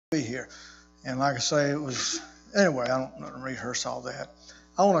be here. And like I say, it was, anyway, I don't want to rehearse all that.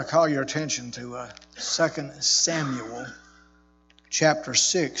 I want to call your attention to 2 Samuel chapter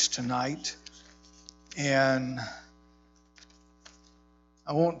 6 tonight. And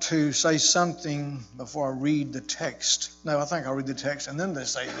I want to say something before I read the text. No, I think I'll read the text and then they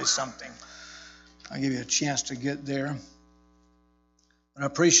say something. I'll give you a chance to get there. And I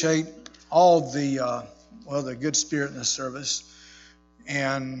appreciate all the good spirit in the service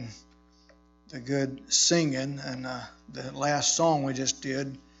and the good singing, and the last song we just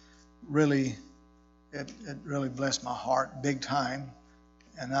did really, it really blessed my heart big time.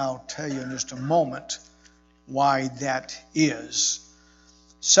 And I'll tell you in just a moment why that is.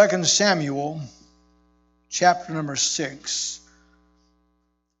 2 Samuel chapter number 6.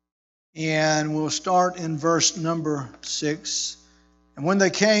 And we'll start in verse number 6. And when they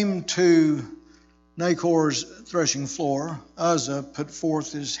came to Nachor's threshing floor, Uzzah put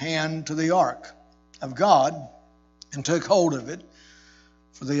forth his hand to the ark of God and took hold of it,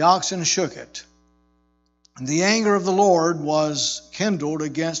 for the oxen shook it. And the anger of the Lord was kindled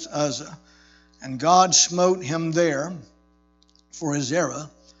against Uzzah, and God smote him there for his error.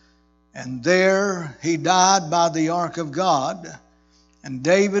 And there he died by the ark of God. And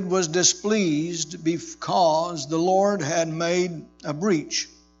David was displeased because the Lord had made a breach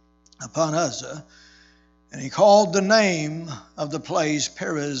upon Uzzah. And he called the name of the place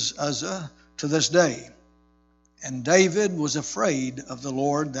Perez Uzzah to this day. And David was afraid of the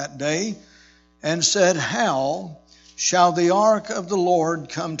Lord that day, and said, How shall the ark of the Lord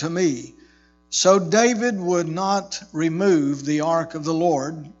come to me? So David would not remove the ark of the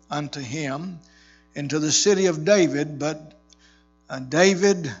Lord unto him into the city of David, but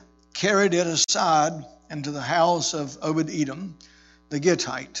David carried it aside into the house of Obed-Edom the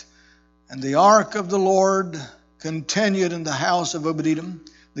Gittite. And the ark of the Lord continued in the house of Obed-Edom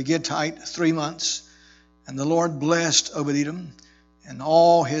the Gittite 3 months. And the Lord blessed Obed-Edom and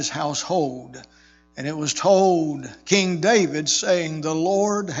all his household. And it was told King David, saying, The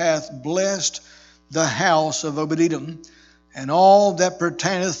Lord hath blessed the house of Obed-Edom and all that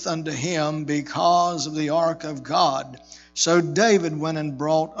pertaineth unto him because of the ark of God. So David went and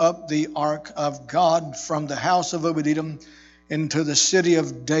brought up the ark of God from the house of Obed-Edom into the city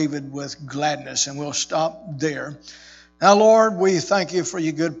of David with gladness. And we'll stop there. Now, Lord, we thank you for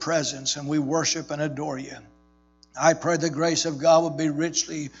your good presence, and we worship and adore you. I pray the grace of God will be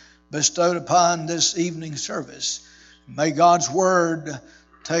richly bestowed upon this evening service. May God's word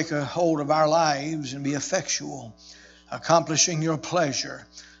take a hold of our lives and be effectual, accomplishing your pleasure.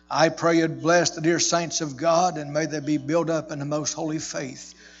 I pray you'd bless the dear saints of God, and may they be built up in the most holy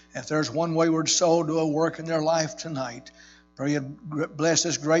faith. If there's one wayward soul, do a work in their life tonight. Pray you bless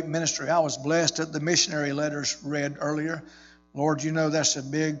this great ministry. I was blessed at the missionary letters read earlier. Lord, you know that's a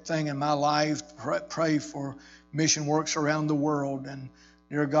big thing in my life. Pray for mission works around the world. And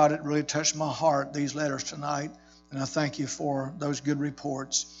dear God, it really touched my heart, these letters tonight. And I thank you for those good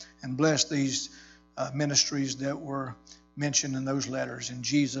reports. And bless these ministries that were mentioned in those letters. In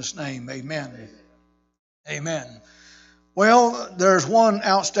Jesus' name, amen. Amen. Well, there's one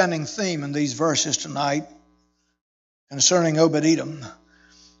outstanding theme in these verses tonight concerning Obed-Edom.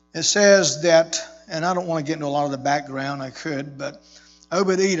 It says that, and I don't want to get into a lot of the background, I could, but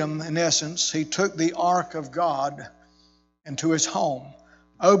Obed-Edom, in essence, he took the ark of God into his home.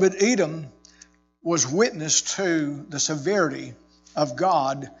 Obed-Edom was witness to the severity of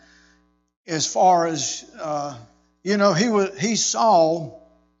God as far as, he saw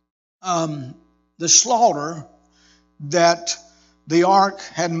the slaughter that the ark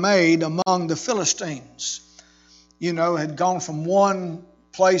had made among the Philistines. Had gone from one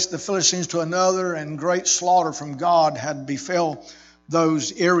place, the Philistines, to another, and great slaughter from God had befell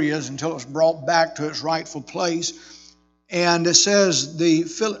those areas until it was brought back to its rightful place. And it says,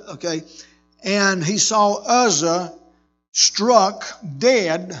 and he saw Uzzah struck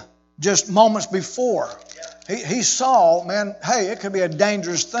dead just moments before. He saw, it could be a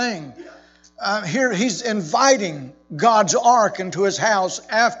dangerous thing. Here he's inviting God's ark into his house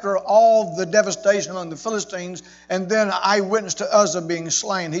after all the devastation among the Philistines, and then eyewitness to Uzzah being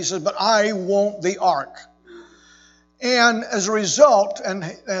slain. He says, but I want the ark. And as a result,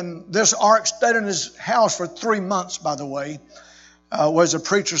 and this ark stayed in his house for 3 months, by the way. Was a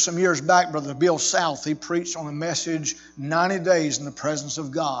preacher some years back, Brother Bill South. He preached on a message, 90 days in the presence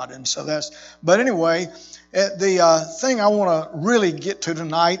of God. And so but anyway, the thing I want to really get to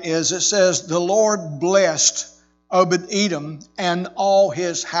tonight is it says, the Lord blessed Obed-Edom and all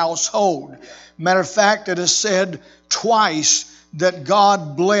his household. Matter of fact, it is said twice that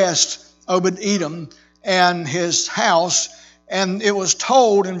God blessed Obed-Edom and his house, And it was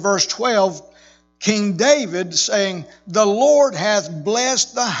told in verse 12, King David saying, the Lord hath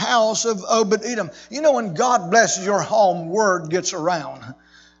blessed the house of Obed-Edom. You know, when God blesses your home, word gets around.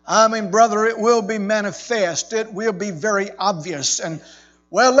 I mean, brother, it will be manifest. It will be very obvious. And,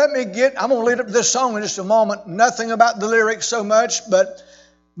 well, I'm going to lead up to this song in just a moment. Nothing about the lyrics so much, but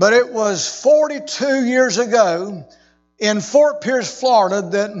it was 42 years ago in Fort Pierce, Florida,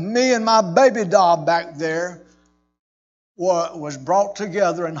 that me and my baby doll back there was brought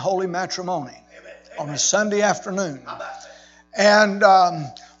together in holy matrimony on a Sunday afternoon. And,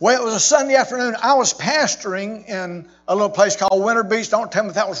 well, it was a Sunday afternoon. I was pastoring in a little place called Winter Beach. Don't tell me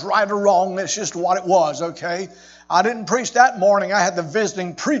if that was right or wrong. That's just what it was, okay? I didn't preach that morning. I had the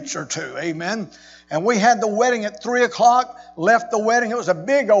visiting preacher too, amen? And we had the wedding at 3 o'clock, left the wedding. It was a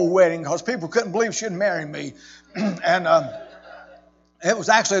big old wedding because people couldn't believe she'd marry me. And it was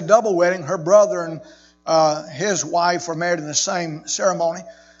actually a double wedding. Her brother and his wife were married in the same ceremony.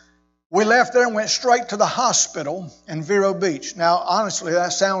 We left there and went straight to the hospital in Vero Beach. Now, honestly,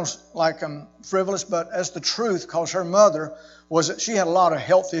 that sounds like I'm frivolous, but that's the truth, because her mother she had a lot of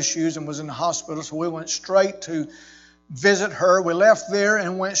health issues and was in the hospital, so we went straight to visit her. We left there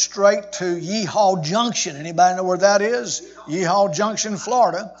and went straight to Yeehaw Junction. Anybody know where that is? Yeehaw Junction,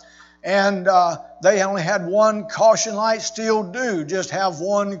 Florida. And they only had one caution light, still do, just have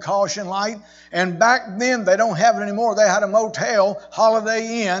one caution light. And back then, they don't have it anymore. They had a motel,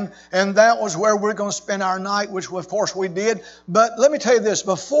 Holiday Inn, and that was where we were going to spend our night, which of course we did. But let me tell you this,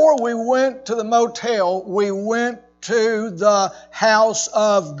 before we went to the motel, we went to the house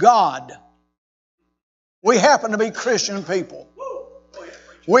of God. We happen to be Christian people.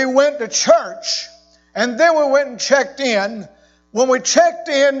 We went to church, and then we went and checked in. When we checked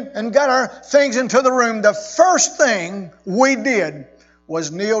in and got our things into the room, the first thing we did was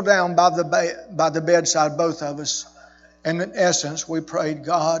kneel down by the bedside, both of us. And in essence, we prayed,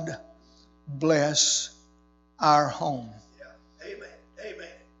 God bless our home. Yeah. Amen. Amen.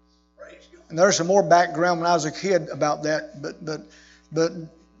 Praise God. And there's some more background when I was a kid about that, but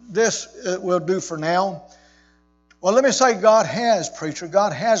this will do for now. Well, let me say God has, preacher,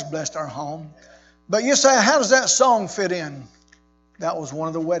 God has blessed our home. But you say, how does that song fit in? That was one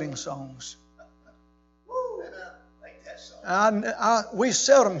of the wedding songs. We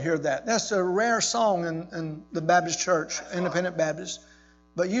seldom hear that. That's a rare song in the Baptist church, Independent Baptist.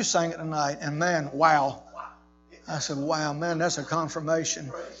 But you sang it tonight, and man, wow. I said, wow, man, that's a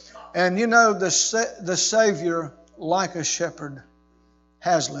confirmation. And you know, the Savior, like a shepherd,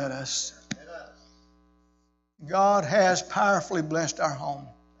 has led us. God has powerfully blessed our home.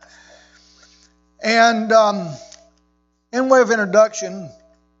 And in way of introduction,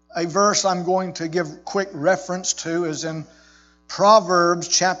 a verse I'm going to give quick reference to is in Proverbs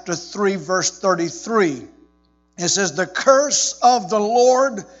chapter 3, verse 33. It says, the curse of the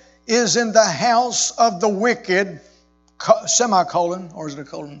Lord is in the house of the wicked, semicolon, or is it a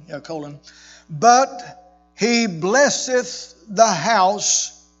colon? Yeah, colon. But he blesseth the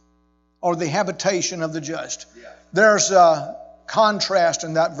house or the habitation of the just. Yeah. There's a contrast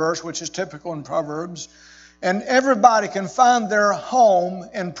in that verse, which is typical in Proverbs. And everybody can find their home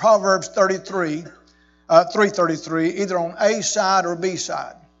in Proverbs 3:33, either on A side or B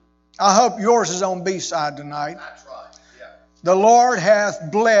side. I hope yours is on B side tonight. That's right. Yeah. The Lord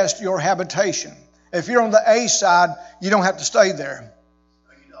hath blessed your habitation. If you're on the A side, you don't have to stay there.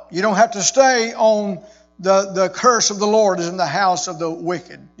 No, you don't have to stay on the curse of the Lord is in the house of the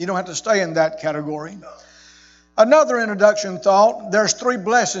wicked. You don't have to stay in that category. No. Another introduction thought, there's 3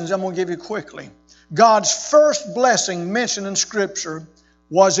 blessings I'm going to give you quickly. God's first blessing mentioned in Scripture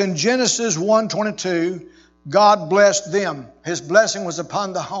was in Genesis 1:22. God blessed them. His blessing was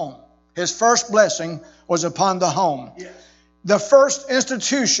upon the home. His first blessing was upon the home. Yes. The first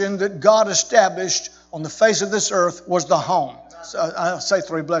institution that God established on the face of this earth was the home. So I'll say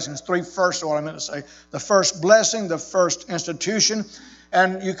 3 blessings. 3 first is what I meant to say. The first blessing, the first institution.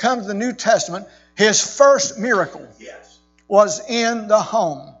 And you come to the New Testament, His first miracle was in the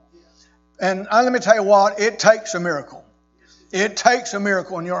home. And let me tell you what, it takes a miracle. It takes a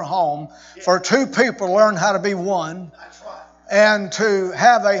miracle in your home for 2 people to learn how to be one and to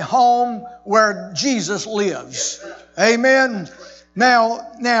have a home where Jesus lives. Amen.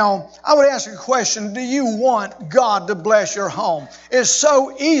 Now, I would ask a question. Do you want God to bless your home? It's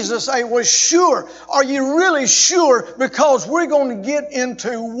so easy to say, well, sure. Are you really sure? Because we're going to get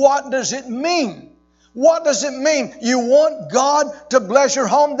into what does it mean? What does it mean? You want God to bless your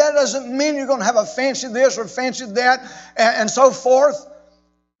home? That doesn't mean you're going to have a fancy this or fancy that and so forth.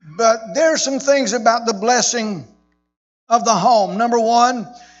 But there's some things about the blessing of the home. Number one,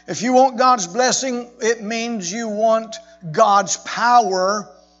 If you want God's blessing, it means you want God's power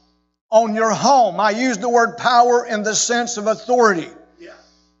on your home. I use the word power in the sense of authority. Yeah.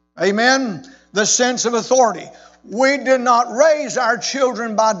 Amen? The sense of authority. We did not raise our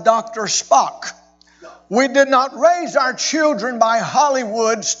children by Dr. Spock. We did not raise our children by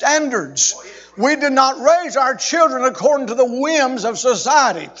Hollywood standards. We did not raise our children according to the whims of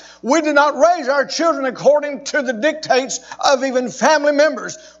society. We did not raise our children according to the dictates of even family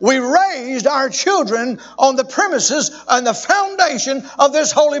members. We raised our children on the premises and the foundation of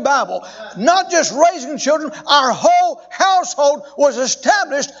this Holy Bible. Not just raising children, our whole household was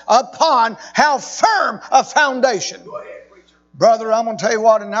established upon how firm a foundation. Brother, I'm going to tell you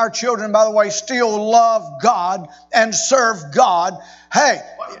what, and our children, by the way, still love God and serve God. Hey,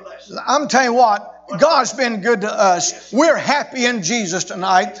 I'm telling you what, God's been good to us. We're happy in Jesus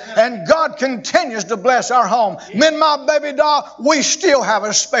tonight, and God continues to bless our home. Me and my baby doll, we still have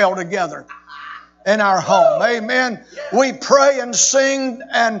a spell together in our home. Amen. We pray and sing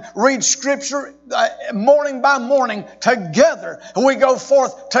and read Scripture morning by morning together. We go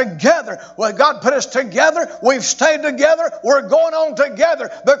forth together. Well, God put us together. We've stayed together. We're going on together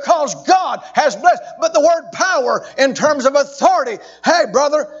because God has blessed. But the word power in terms of authority, hey,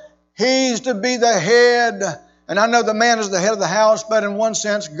 brother, He's to be the head. And I know the man is the head of the house, but in one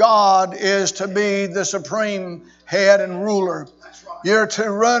sense, God is to be the supreme head and ruler. You're to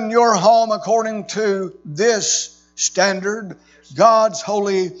run your home according to this standard, God's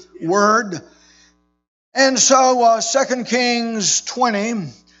holy word. And so 2 Kings 20,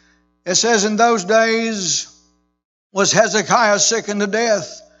 it says, in those days was Hezekiah sick unto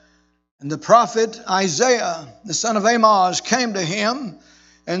death. And the prophet Isaiah, the son of Amoz, came to him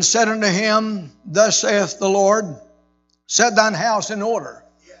and said unto him, thus saith the Lord, set thine house in order,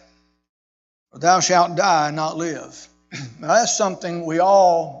 for thou shalt die and not live. Now that's something we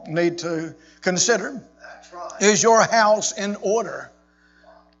all need to consider. That's right. Is your house in order?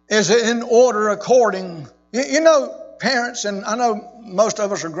 Is it in order according... You know, parents, and I know most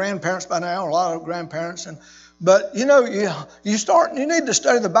of us are grandparents by now, a lot of grandparents, but you know, you need to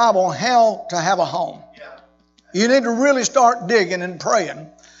study the Bible on how to have a home. Yeah. You need to really start digging and praying.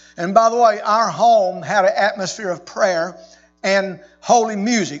 And by the way, our home had an atmosphere of prayer and holy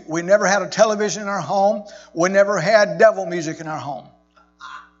music. We never had a television in our home. We never had devil music in our home.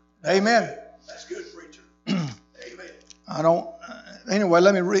 Amen. That's good, preacher. Amen. Anyway,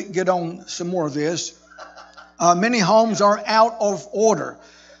 let me get on some more of this. Many homes are out of order.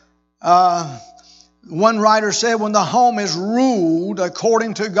 One writer said, when the home is ruled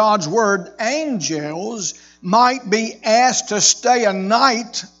according to God's word, angels might be asked to stay a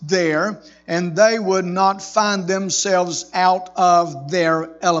night there, and they would not find themselves out of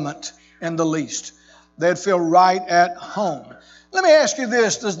their element in the least. They'd feel right at home. Let me ask you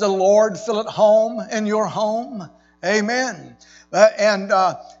this. Does the Lord feel at home in your home? Amen.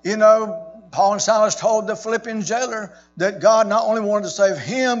 You know, Paul and Silas told the Philippian jailer that God not only wanted to save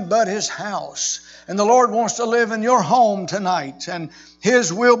him, but his house. And the Lord wants to live in your home tonight, and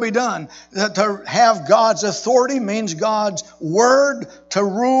His will be done. To have God's authority means God's word to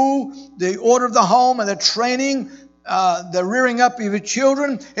rule the order of the home and the training, the rearing up of your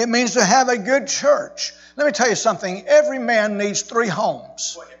children. It means to have a good church. Let me tell you something. Every man needs 3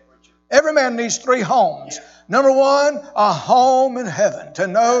 homes. Every man needs 3 homes. Number 1, a home in heaven, to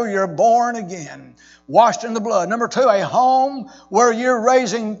know you're born again, washed in the blood. Number 2, a home where you're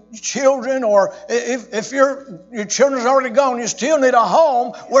raising children, or if your children's already gone, you still need a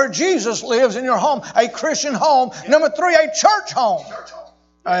home where Jesus lives in your home, a Christian home. Number 3, a church home.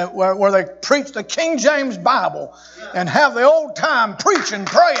 Where they preach the King James Bible and have the old time preaching,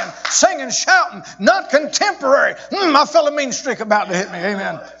 praying, singing, shouting, not contemporary. I felt a mean streak about to hit me.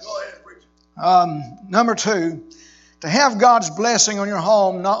 Amen. Number 2, to have God's blessing on your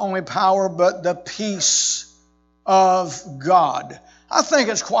home, not only power, but the peace of God. I think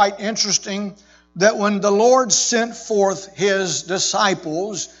it's quite interesting that when the Lord sent forth His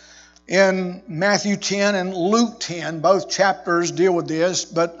disciples in Matthew 10 and Luke 10, both chapters deal with this,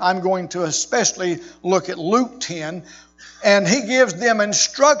 but I'm going to especially look at Luke 10, and He gives them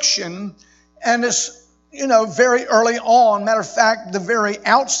instruction, and it's very early on. Matter of fact, the very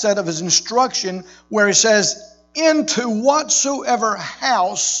outset of His instruction, where He says, into whatsoever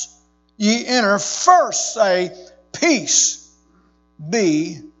house ye enter, first say, peace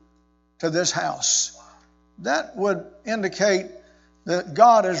be to this house. That would indicate that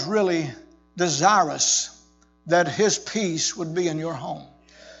God is really desirous that His peace would be in your home.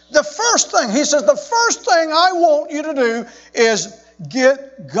 The first thing, He says, the first thing I want you to do is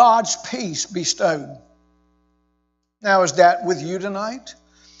get God's peace bestowed. Now, is that with you tonight?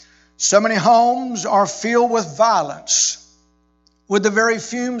 So many homes are filled with violence, with the very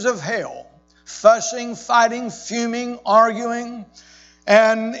fumes of hell. Fussing, fighting, fuming, arguing,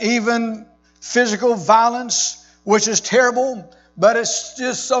 and even physical violence, which is terrible, but it's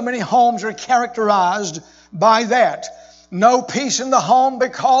just so many homes are characterized by that. No peace in the home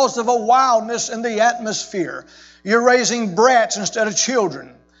because of a wildness in the atmosphere. You're raising brats instead of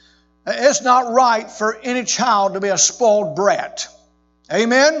children. It's not right for any child to be a spoiled brat.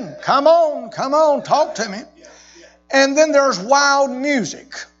 Amen? Come on, talk to me. And then there's wild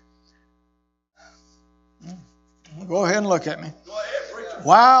music. Go ahead and look at me.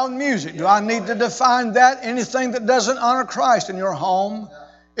 Wild music. Do I need to define that? Anything that doesn't honor Christ in your home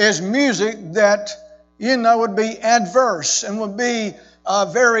is music that, would be adverse and would be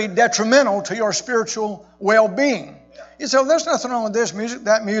very detrimental to your spiritual well-being. You say, well, there's nothing wrong with this music,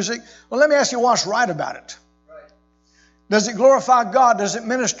 that music. Well, let me ask you what's right about it. Does it glorify God? Does it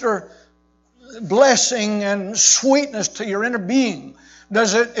minister blessing and sweetness to your inner being?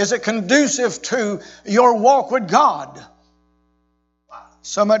 Is it conducive to your walk with God?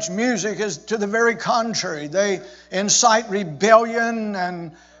 So much music is to the very contrary. They incite rebellion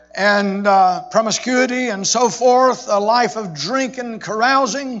and promiscuity and so forth, a life of drinking,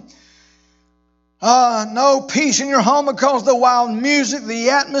 carousing. No peace in your home because of the wild music, the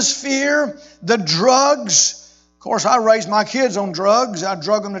atmosphere, the drugs. Of course, I raised my kids on drugs. I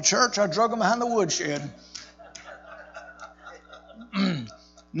drug them to church. I drug them behind the woodshed.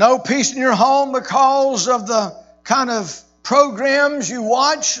 No peace in your home because of the kind of programs you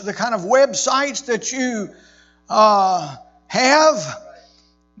watch, the kind of websites that you have.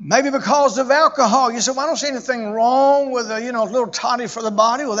 Maybe because of alcohol. You say, well, I don't see anything wrong with a little toddy for the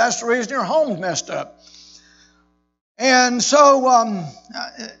body. Well, that's the reason your home's messed up. And so,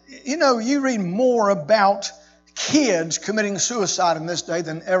 you read more about kids committing suicide in this day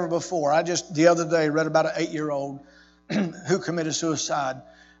than ever before. I just the other day read about an 8-year-old who committed suicide.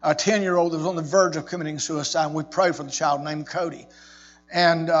 A 10-year-old that was on the verge of committing suicide, and we prayed for the child named Cody.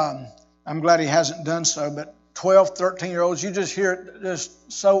 And I'm glad he hasn't done so, but 12, 13-year-olds, you just hear it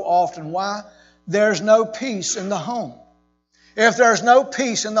just so often. Why? There's no peace in the home. If there's no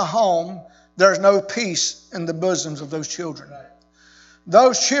peace in the home, there's no peace in the bosoms of those children.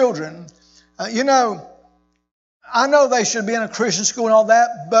 Those children, I know they should be in a Christian school and all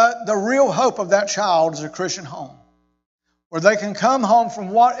that, but the real hope of that child is a Christian home, where they can come home from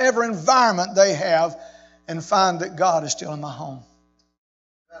whatever environment they have and find that God is still in my home.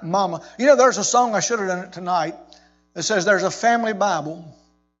 Mama, there's a song, I should have done it tonight, that says there's a family Bible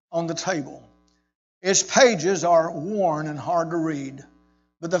on the table. Its pages are worn and hard to read,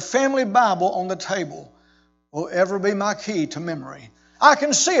 but the family Bible on the table will ever be my key to memory. I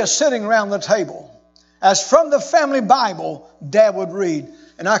can see us sitting around the table as from the family Bible Dad would read,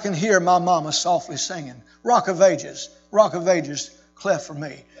 and I can hear my mama softly singing, Rock of Ages, cleft for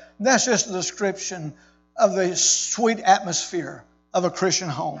me. And that's just a description of the sweet atmosphere of a Christian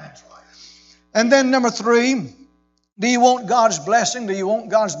home. And then number 3, do you want God's blessing? Do you want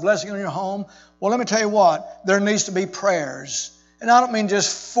God's blessing on your home? Well, let me tell you what, there needs to be prayers. And I don't mean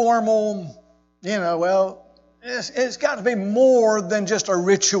just formal, it's got to be more than just a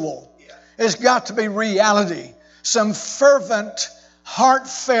ritual. It's got to be reality. Some fervent,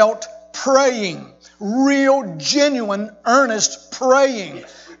 heartfelt praying. Real, genuine, earnest praying.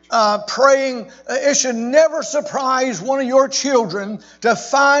 It should never surprise one of your children to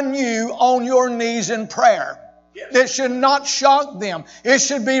find you on your knees in prayer. It should not shock them. It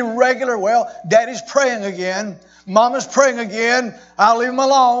should be regular. Well, Daddy's praying again. Mama's praying again. I'll leave them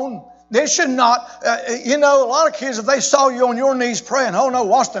alone. It should not, a lot of kids, if they saw you on your knees praying, oh no,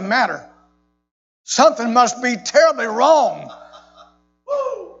 what's the matter? Something must be terribly wrong.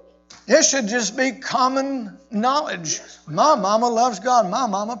 It should just be common knowledge. My mama loves God. My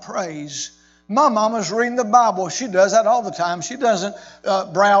mama prays. My mama's reading the Bible. She does that all the time. She doesn't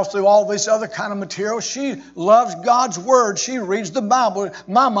browse through all this other kind of material. She loves God's Word. She reads the Bible.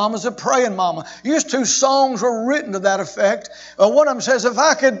 My mama's a praying mama. Used to songs were written to that effect. One of them says, if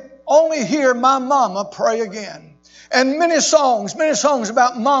I could only hear my mama pray again. And many songs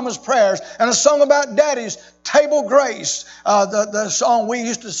about mama's prayers, and a song about daddy's table grace. The song we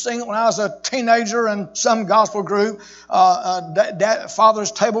used to sing when I was a teenager in some gospel group,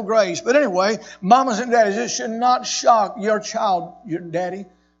 Father's Table Grace. But anyway, mamas and daddies, it should not shock your child, your daddy,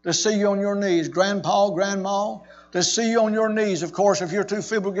 to see you on your knees. Grandpa, grandma, to see you on your knees. Of course, if you're too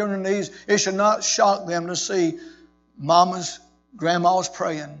feeble to get on your knees, it should not shock them to see mamas, grandmas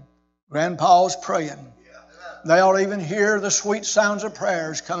praying, grandpas praying. They ought to even hear the sweet sounds of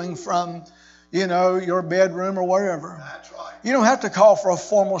prayers coming from your bedroom or wherever. That's right. You don't have to call for a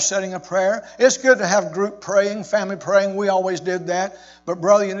formal setting of prayer. It's good to have group praying, family praying. We always did that. But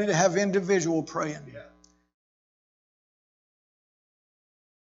brother, you need to have individual praying. Yeah.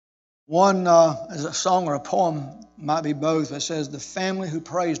 One is a song or a poem, might be both. It says, "The family who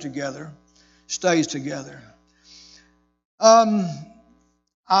prays together stays together." When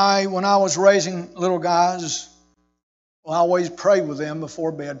I was raising little guys, I always prayed with them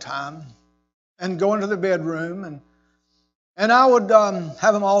before bedtime and go into the bedroom, and I would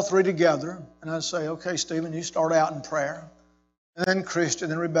have them all three together, and I'd say, "Okay, Stephen, you start out in prayer," and then Christian,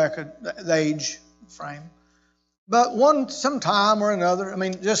 and Rebecca, the age frame. But sometime or another,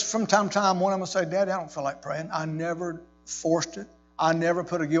 just from time to time, one of them would say, "Daddy, I don't feel like praying." I never forced it. I never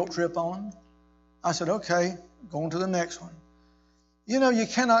put a guilt trip on them. I said, "Okay, go on to the next one." You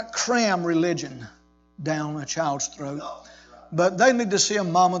cannot cram religion down a child's throat. But they need to see a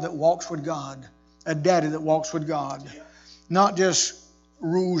mama that walks with God, a daddy that walks with God. Not just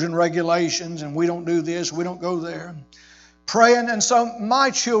rules and regulations, and we don't do this, we don't go there. Praying, and so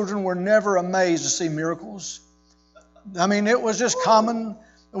my children were never amazed to see miracles. It was just common.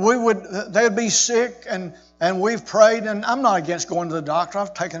 They'd be sick, and we've prayed, and I'm not against going to the doctor.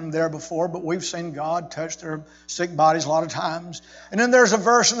 I've taken them there before, but we've seen God touch their sick bodies a lot of times. And then there's a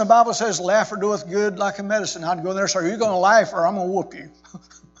verse in the Bible that says, "Laughter doeth good like a medicine." I'd go there and say, "Are you going to laugh or I'm going to whoop you?"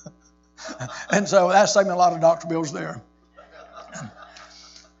 And so that saved me a lot of doctor bills there.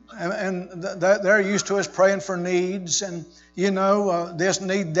 And they're used to us praying for needs, and this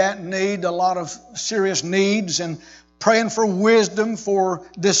need, that need, a lot of serious needs, and praying for wisdom, for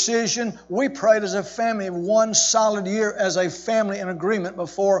decision. We prayed as a family 1 solid year as a family in agreement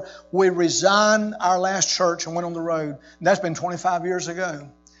before we resigned our last church and went on the road. And that's been 25 years ago.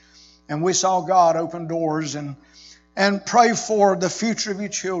 And we saw God open doors, and pray for the future of your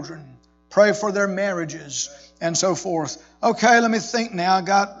children. Pray for their marriages and so forth. Okay, let me think now. I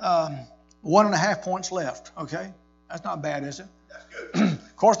got 1.5 points left. Okay, that's not bad, is it? That's good.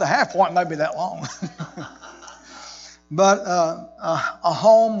 Of course, the half point may be that long. But a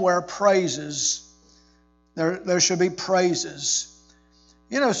home where praises, there should be praises.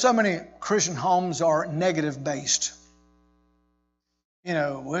 So many Christian homes are negative based.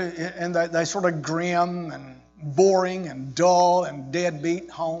 And they sort of grim and boring and dull and deadbeat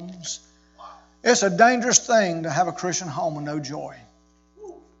homes. It's a dangerous thing to have a Christian home with no joy.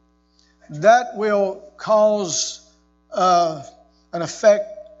 That will cause an effect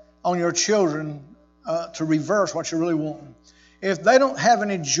on your children to reverse what you really want. If they don't have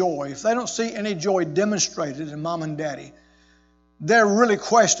any joy, if they don't see any joy demonstrated in mom and daddy, they're really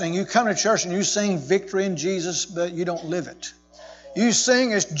questioning. You come to church and you sing victory in Jesus, but you don't live it. You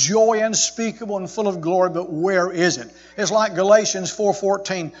sing it's joy unspeakable and full of glory, but where is it? It's like Galatians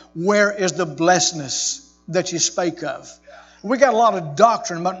 4:14. Where is the blessedness that you spake of? We got a lot of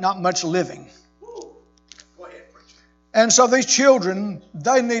doctrine, but not much living. Go ahead, preacher. And so these children,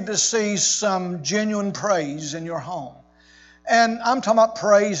 they need to see some genuine praise in your home. And I'm talking about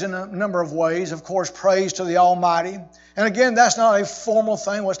praise in a number of ways. Of course, praise to the Almighty. And again, that's not a formal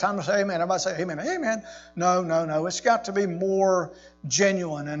thing. Well, it's time to say amen. Everybody say amen. Amen. No. It's got to be more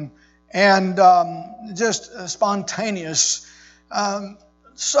genuine and just spontaneous.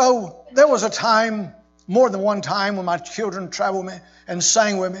 So there was a time, more than one time, when my children traveled with me and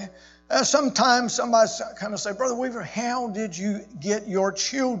sang with me. Sometimes somebody kind of say, "Brother Weaver, how did you get your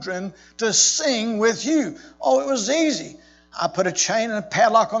children to sing with you?" Oh, it was easy. I put a chain and a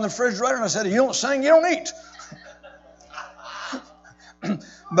padlock on the refrigerator, and I said, "You don't sing, you don't eat."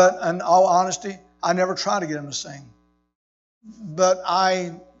 But in all honesty, I never tried to get them to sing. But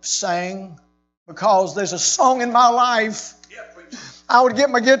I sang because there's a song in my life. I would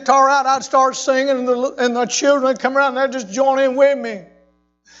get my guitar out, I'd start singing, and the children would come around and they'd just join in with me.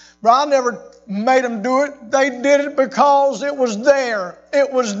 But I never made them do it. They did it because it was there.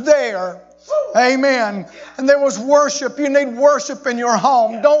 It was there. Amen. And there was worship. You need worship in your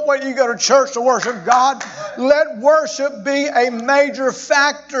home. Don't wait till you go to church to worship God. Let worship be a major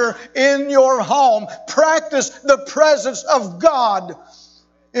factor in your home. Practice the presence of God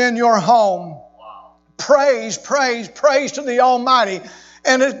in your home. Praise to the Almighty.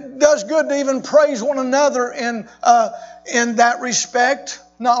 And it does good to even praise one another in that respect.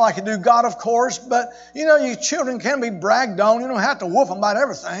 Not like you do God, of course, but your children can be bragged on. You don't have to whoop them about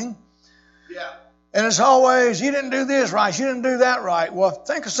everything. Yeah. And it's always, "You didn't do this right, you didn't do that right." Well,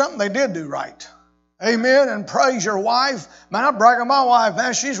 think of something they did do right. Amen. And praise your wife. Man, I brag on my wife,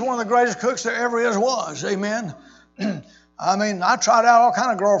 man. She's one of the greatest cooks there ever was. Amen. I tried out all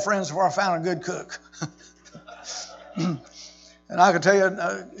kind of girlfriends before I found a good cook. And I could tell you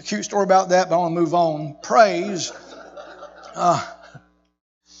a cute story about that, but I want to move on. Praise.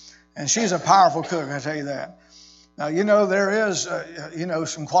 And she's a powerful cook, I tell you that. Now, you know, there is,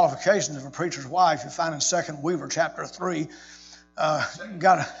 some qualifications of a preacher's wife. You find in 2 Weaver, chapter 3.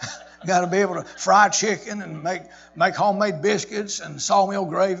 Got to be able to fry chicken and make homemade biscuits and sawmill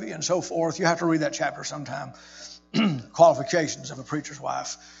gravy and so forth. You have to read that chapter sometime. Qualifications of a preacher's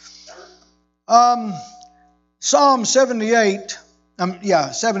wife. Psalm 78,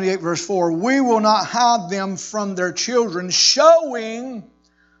 78 verse 4. We will not hide them from their children, showing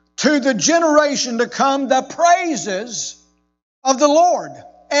to the generation to come the praises of the Lord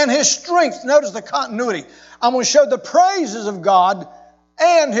and His strength. Notice the continuity. I'm going to show the praises of God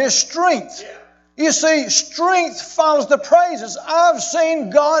and His strength. You see, strength follows the praises. I've seen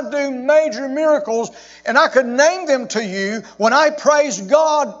God do major miracles, and I could name them to you when I praised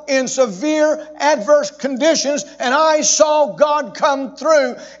God in severe adverse conditions, and I saw God come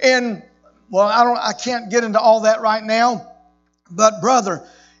through I can't get into all that right now, but brother,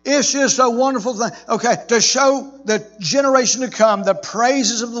 it's just a wonderful thing. Okay, to show the generation to come the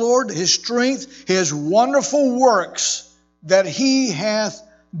praises of the Lord, His strength, His wonderful works that He hath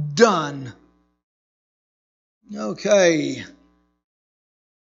done. Okay.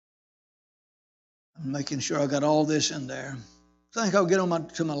 I'm making sure I got all this in there. I think I'll get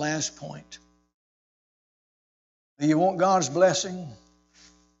to my last point. Do you want God's blessing?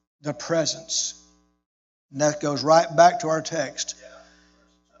 The presence. And that goes right back to our text.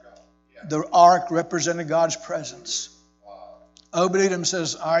 The ark represented God's presence. Obed-Edom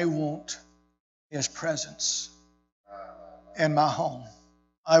says, I want His presence in my home.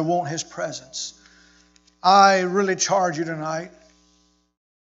 I want His presence. I really charge you tonight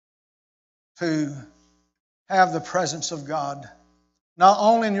to have the presence of God, not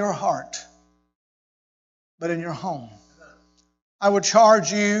only in your heart, but in your home. I would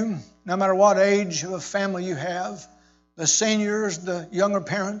charge you, no matter what age of a family you have, the seniors, the younger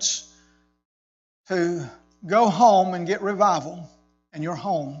parents, to go home and get revival in your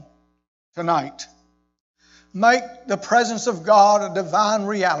home tonight. Make the presence of God a divine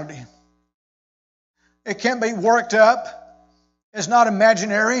reality. It can't be worked up. It's not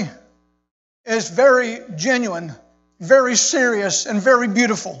imaginary. It's very genuine, very serious, and very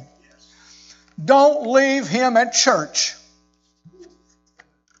beautiful. Don't leave Him at church.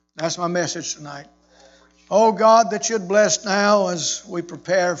 That's my message tonight. Oh God, that You'd bless now as we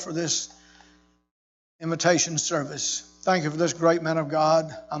prepare for this invitation service. Thank You for this great man of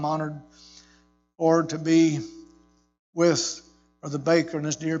God. I'm honored, Lord, to be with Brother Baker and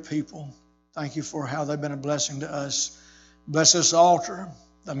his dear people. Thank You for how they've been a blessing to us. Bless this altar,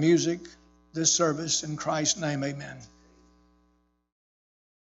 the music, this service. In Christ's name, amen.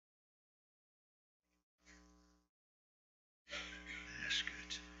 That's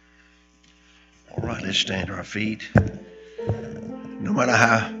good. All right, let's stand to our feet. No matter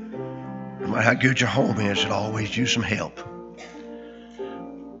how good your home is, it'll always use some help.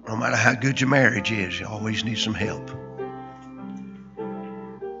 No matter how good your marriage is, you always need some help.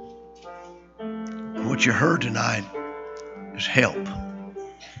 And what you heard tonight is help.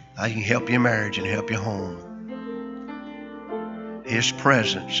 How you can help your marriage and help your home. His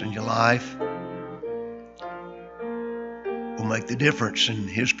presence in your life will make the difference in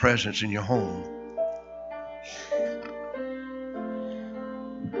His presence in your home.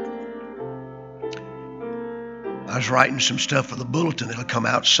 I was writing some stuff for the bulletin that'll come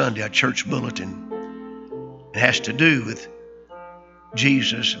out Sunday, our church bulletin. It has to do with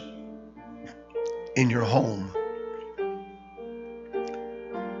Jesus in your home.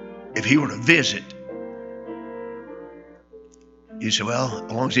 If He were to visit, you say, well,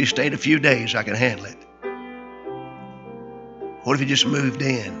 as long as He stayed a few days, I can handle it. What if He just moved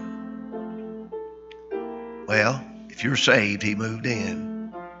in? Well, if you're saved, He moved in.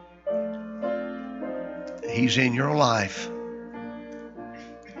 He's in your life.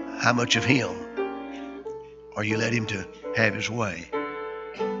 How much of Him are you let Him to have His way?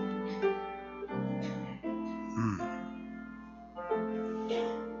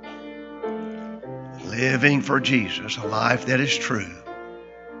 Living for Jesus, a life that is true.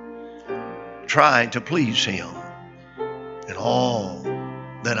 Trying to please Him in all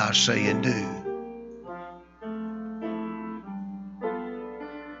that I say and do.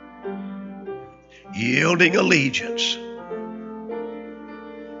 Yielding allegiance.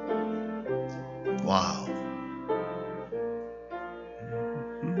 Wow.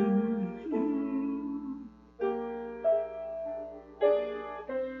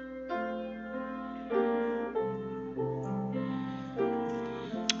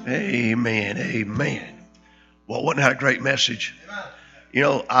 Amen, amen. Well, wasn't that a great message? You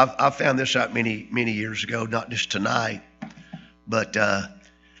know, I found this out many years ago, not just tonight, but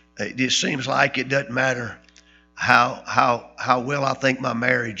it just seems like it doesn't matter how well I think my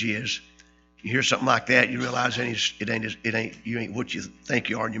marriage is. You hear something like that, you realize you ain't what you think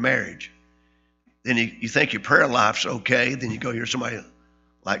you are in your marriage. Then you think your prayer life's okay. Then you go hear somebody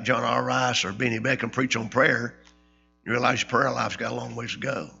like John R. Rice or Benny Beckham preach on prayer. You realize your prayer life's got a long ways to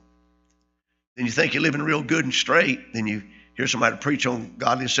go. Then you think you're living real good and straight. Then you hear somebody preach on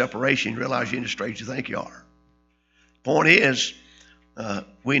godly separation. You realize you ain't as straight as you think you are. Point is,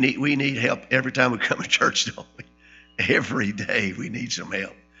 we need help every time we come to church, don't we? Every day we need some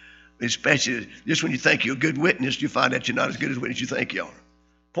help. Especially just when you think you're a good witness, you find out you're not as good as witness you think you are.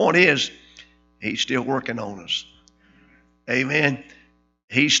 Point is, he's still working on us. Amen.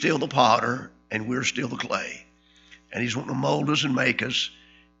 He's still the potter, and we're still the clay. And he's wanting to mold us and make us,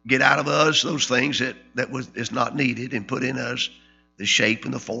 get out of us those things that is not needed, and put in us the shape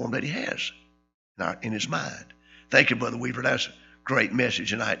and the form that he has in his mind. Thank you, Brother Weaver. That's a great message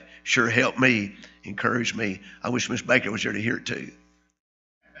tonight. Sure helped me, encouraged me. I wish Miss Baker was there to hear it too.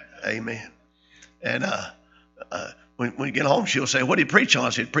 Amen. And when you get home, she'll say, "What did he preach on?" I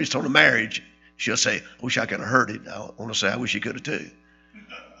said, "Preached on the marriage." She'll say, "I wish I could have heard it." I want to say, "I wish you could have too."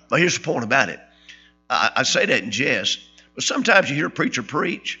 But here's the point about it. I say that in jest, but sometimes you hear a preacher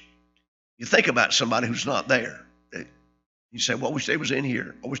preach, you think about somebody who's not there. You say, "Well, I wish they was in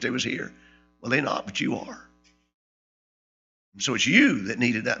here. I wish they was here." Well, they're not, but you are. So it's you that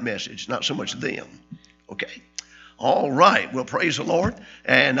needed that message, not so much them. Okay? All right. Well, praise the Lord.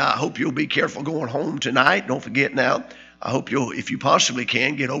 And I hope you'll be careful going home tonight. Don't forget now, I hope you'll, if you possibly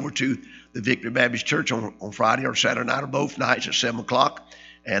can, get over to the Victory Baptist Church on Friday or Saturday night or both nights at 7 o'clock.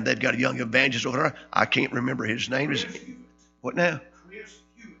 And they've got a young evangelist over there. I can't remember his name. Is it, what now?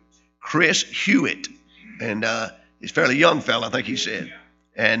 Chris Hewitt. And he's a fairly young fella, I think he said.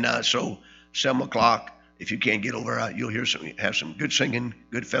 And so 7 o'clock, if you can't get over, you'll have some good singing,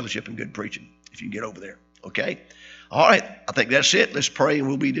 good fellowship, and good preaching if you can get over there. Okay? All right. I think that's it. Let's pray and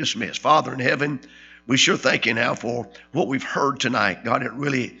we'll be dismissed. Father in heaven, we sure thank you now for what we've heard tonight. God, it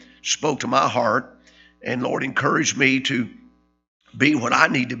really spoke to my heart. And Lord, encourage me to be what I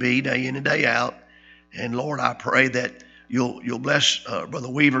need to be day in and day out. And Lord, I pray that you'll bless Brother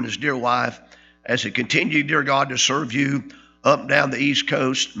Weaver and his dear wife as they continue, dear God, to serve you up and down the East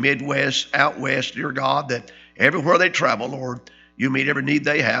Coast, Midwest, out West, dear God, that everywhere they travel, Lord, you meet every need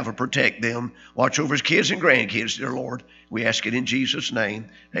they have and protect them. Watch over his kids and grandkids, dear Lord. We ask it in Jesus' name.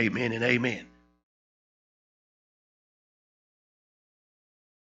 Amen and amen.